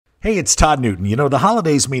Hey, it's Todd Newton. You know, the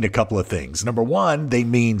holidays mean a couple of things. Number one, they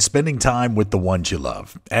mean spending time with the ones you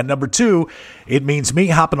love. And number two, it means me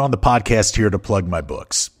hopping on the podcast here to plug my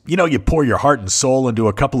books. You know, you pour your heart and soul into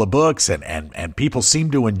a couple of books and people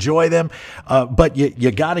seem to enjoy them, but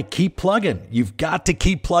you got to keep plugging. You've got to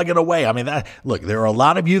keep plugging away. I mean, look, there are a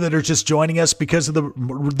lot of you that are just joining us because of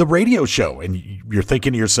the radio show, and you're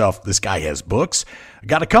thinking to yourself, this guy has books. I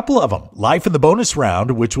got a couple of them. Life in the Bonus Round,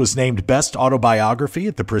 which was named Best Autobiography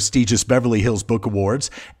at the prestigious Beverly Hills Book Awards,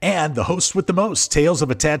 and The Host with the Most, Tales of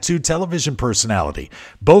a Tattooed Television Personality.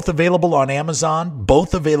 Both available on Amazon,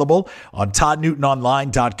 both available on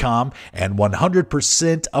toddnewtononline.com, and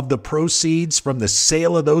 100% of the proceeds from the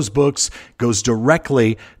sale of those books goes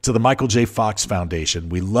directly to the Michael J. Fox Foundation.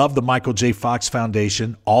 We love the Michael J. Fox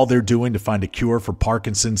Foundation, all they're doing to find a cure for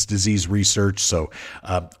Parkinson's disease research. So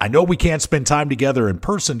I know we can't spend time together in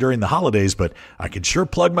person during the holidays, but I can sure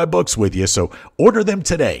plug my books with you. So order them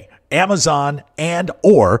today, Amazon and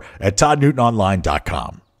or at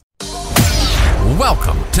toddnewtononline.com.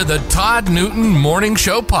 Welcome to the Todd Newton Morning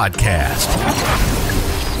Show podcast,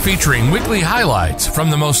 featuring weekly highlights from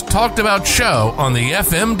the most talked about show on the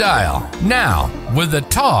FM dial. Now, with the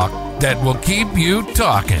talk that will keep you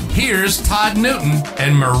talking, here's Todd Newton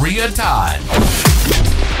and Maria Todd.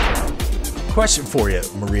 Question for you,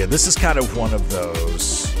 Maria. This is kind of one of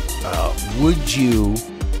those would you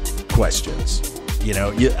questions. You know,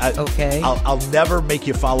 okay. I'll never make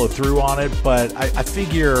you follow through on it, but I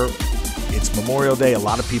figure it's Memorial Day. A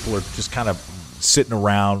lot of people are just kind of sitting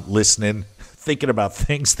around listening, thinking about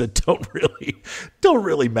things that don't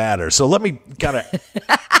really matter. So let me kind of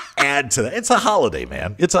add to that. It's a holiday,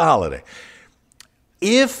 man. It's a holiday.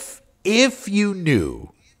 If you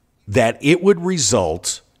knew that it would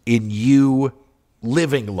result in you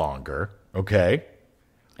living longer, okay,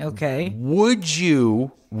 would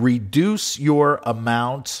you reduce your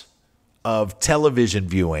amount of television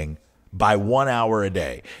viewing by 1 hour a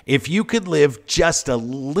day? If you could live just a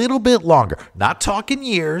little bit longer, not talking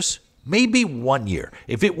years, maybe 1 year.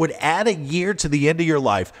 If it would add a year to the end of your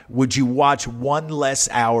life, would you watch one less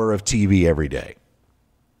hour of TV every day?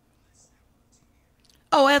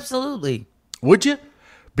 Oh, absolutely. Would you?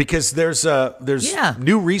 Because there's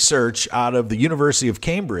new research out of the University of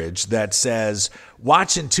Cambridge that says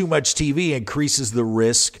watching too much TV increases the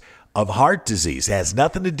risk of heart disease. It has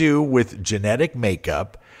nothing to do with genetic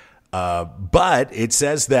makeup, but it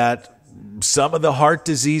says that some of the heart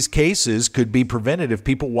disease cases could be prevented if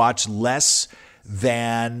people watch less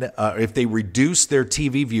than if they reduce their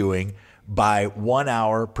TV viewing by 1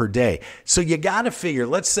 hour per day. So you got to figure,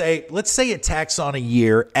 let's say it tacks on a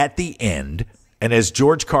year at the end. And as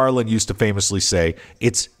George Carlin used to famously say,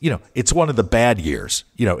 it's one of the bad years.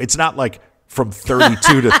 You know, it's not like from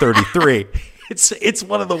 32 to 33. It's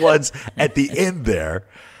one of the ones at the end there.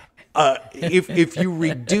 If you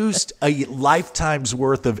reduced a lifetime's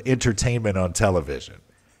worth of entertainment on television,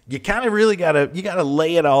 you kind of really gotta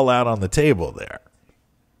lay it all out on the table there.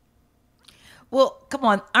 Well, come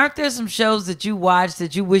on. Aren't there some shows that you watch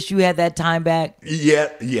that you wish you had that time back?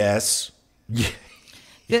 Yeah. Yes.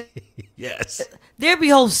 Yes. There'd be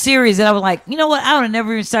whole series that I was like, you know what? I would have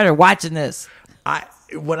never even started watching this.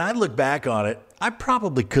 When I look back on it, I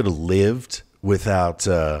probably could have lived without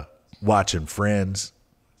watching Friends.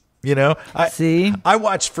 You know, I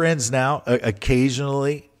watch Friends now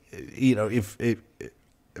occasionally. You know,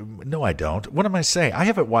 no, I don't. What am I saying? I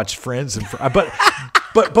haven't watched Friends,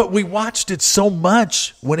 but we watched it so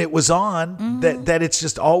much when it was on that it's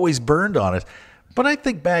just always burned on us. But I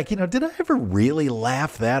think back, you know, did I ever really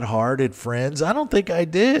laugh that hard at Friends? I don't think I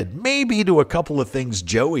did. Maybe to a couple of things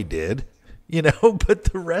Joey did, you know, but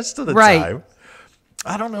the rest of the time,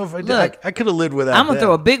 I don't know if I did. Look, I could have lived without I'm going to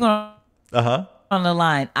throw a big one on the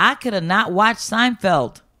line. I could have not watched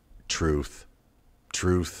Seinfeld. Truth.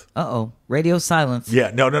 Uh-oh. Radio silence.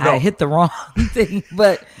 Yeah, no. I hit the wrong thing,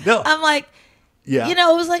 but no. I'm like, you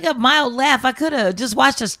know, it was like a mild laugh. I could have just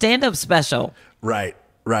watched a stand-up special. Right.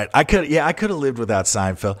 I could have lived without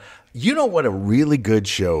Seinfeld. You know what a really good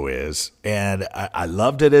show is, and I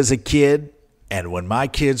loved it as a kid. And when my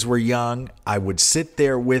kids were young, I would sit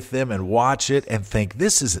there with them and watch it and think,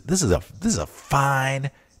 this is a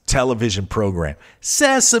fine television program.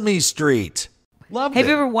 Sesame Street. Loved it. Have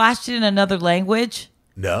you ever watched it in another language?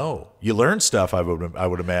 No. You learn stuff, I would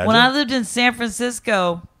imagine. When I lived in San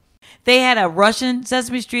Francisco, they had a Russian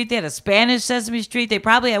Sesame Street. They had a Spanish Sesame Street. They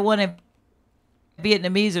probably had one in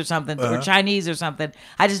Vietnamese or something, or Chinese or something.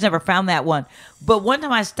 I just never found that one. But one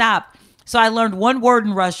time I stopped, so I learned one word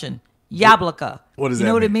in Russian, yabloko. What does that mean? You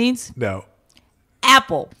know what it means? No.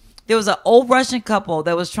 Apple. there was an old Russian couple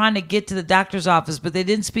that was trying to get to the doctor's office, but they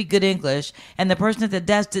didn't speak good English, and the person at the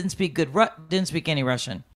desk didn't speak any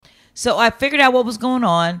Russian. So I figured out what was going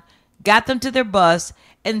on, got them to their bus,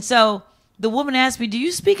 and so the woman asked me, "Do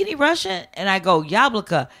you speak any Russian?" And I go,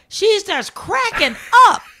 "Yablika." She starts cracking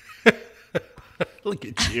up. Look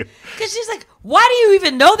at you. Because she's like, "Why do you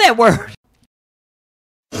even know that word?"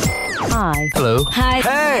 Hi. Hello. Hi.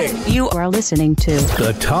 Hey. You are listening to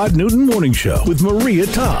The Todd Newton Morning Show with Maria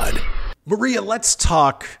Todd. Maria, let's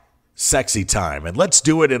talk sexy time, and let's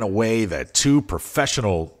do it in a way that two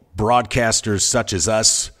professional broadcasters such as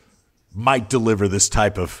us might deliver this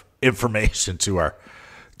type of information to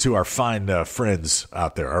our fine friends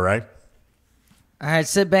out there, all right? All right,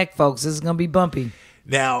 sit back, folks. This is going to be bumpy.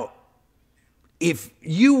 Now, if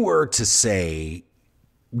you were to say,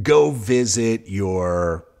 go visit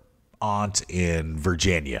your aunt in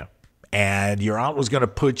Virginia, and your aunt was going to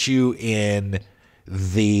put you in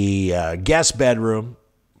the guest bedroom,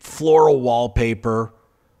 floral wallpaper,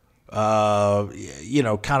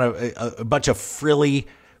 kind of a bunch of frilly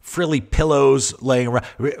pillows laying around,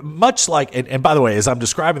 much like, and by the way, as I'm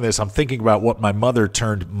describing this, I'm thinking about what my mother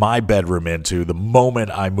turned my bedroom into the moment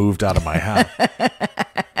I moved out of my house.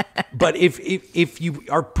 But if you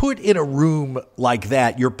are put in a room like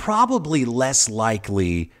that, you're probably less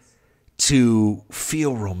likely to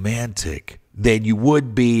feel romantic than you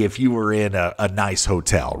would be if you were in a nice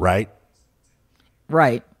hotel, right?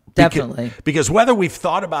 Right, definitely. Because whether we've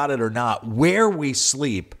thought about it or not, where we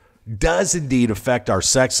sleep does indeed affect our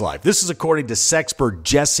sex life. This is according to sexpert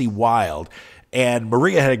Jesse Wild. And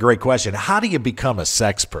Maria had a great question. How do you become a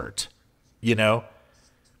sexpert? You know?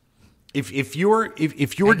 If you're I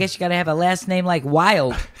guess you got to have a last name like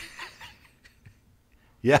Wild.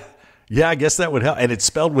 Yeah, I guess that would help. And it's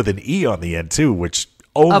spelled with an E on the end, too, which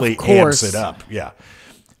only amps it up. Yeah.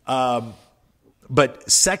 But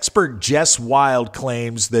sexpert Jess Wild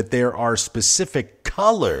claims that there are specific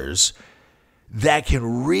colors that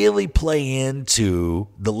can really play into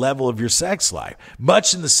the level of your sex life.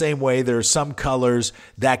 Much in the same way, there are some colors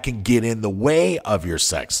that can get in the way of your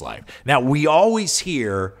sex life. Now, we always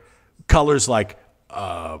hear colors like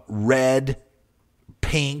red,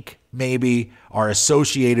 pink, maybe are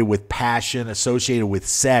associated with passion, associated with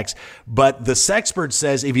sex. But the sexpert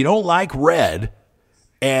says if you don't like red,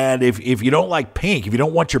 and if you don't like pink, if you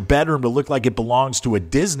don't want your bedroom to look like it belongs to a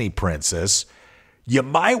Disney princess, you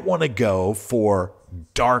might want to go for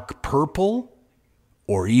dark purple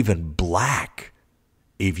or even black.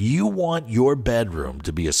 If you want your bedroom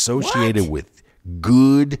to be associated with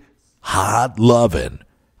good, hot loving,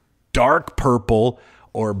 dark purple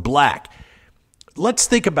or black. Let's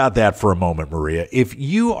think about that for a moment, Maria. If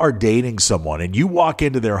you are dating someone and you walk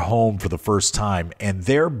into their home for the first time and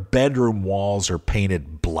their bedroom walls are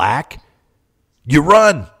painted black, you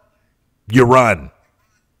run. You run.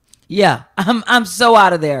 Yeah, I'm so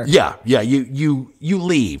out of there. Yeah. You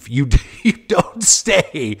leave. You don't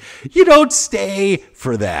stay. You don't stay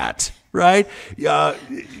for that, right?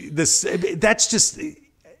 That's just,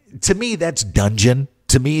 to me, that's dungeon.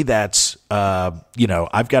 To me, that's,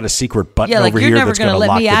 I've got a secret button over here that's going to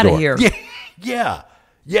lock the door. You're never going to let me out of here.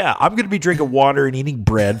 Yeah. I'm going to be drinking water and eating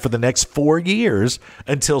bread for the next 4 years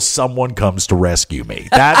until someone comes to rescue me.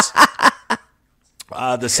 That's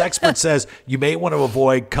the sexpert says you may want to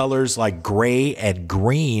avoid colors like gray and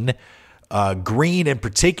green. Green in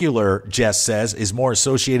particular, Jess says, is more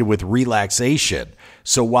associated with relaxation.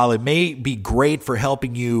 So while it may be great for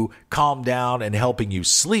helping you calm down and helping you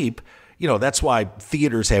sleep, that's why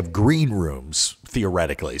theaters have green rooms,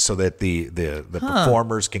 theoretically, so that the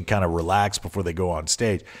performers can kind of relax before they go on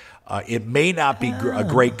stage. It may not be a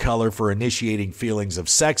great color for initiating feelings of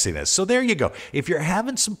sexiness. So there you go. If you're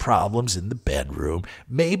having some problems in the bedroom,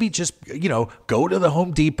 maybe just, go to the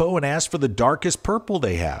Home Depot and ask for the darkest purple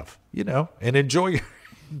they have, and enjoy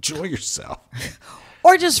yourself.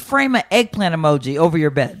 Or just frame an eggplant emoji over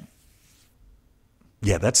your bed.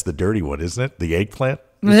 Yeah, that's the dirty one, isn't it? The eggplant?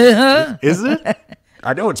 Isn't it?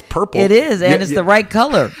 I know it's purple. It is, and it's the right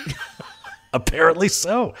color. Apparently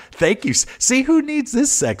so. Thank you. See, who needs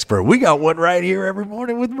this sexpert? We got one right here every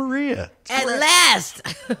morning with Maria. At last.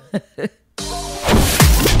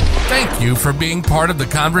 Thank you for being part of the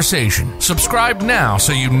conversation. Subscribe now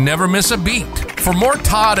so you never miss a beat. For more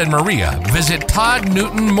Todd and Maria, visit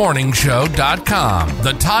ToddNewtonMorningShow.com.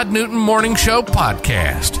 The Todd Newton Morning Show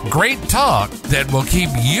podcast. Great talk that will keep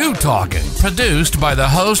you talking. Produced by the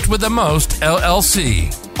host with the most,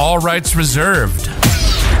 LLC. All rights reserved.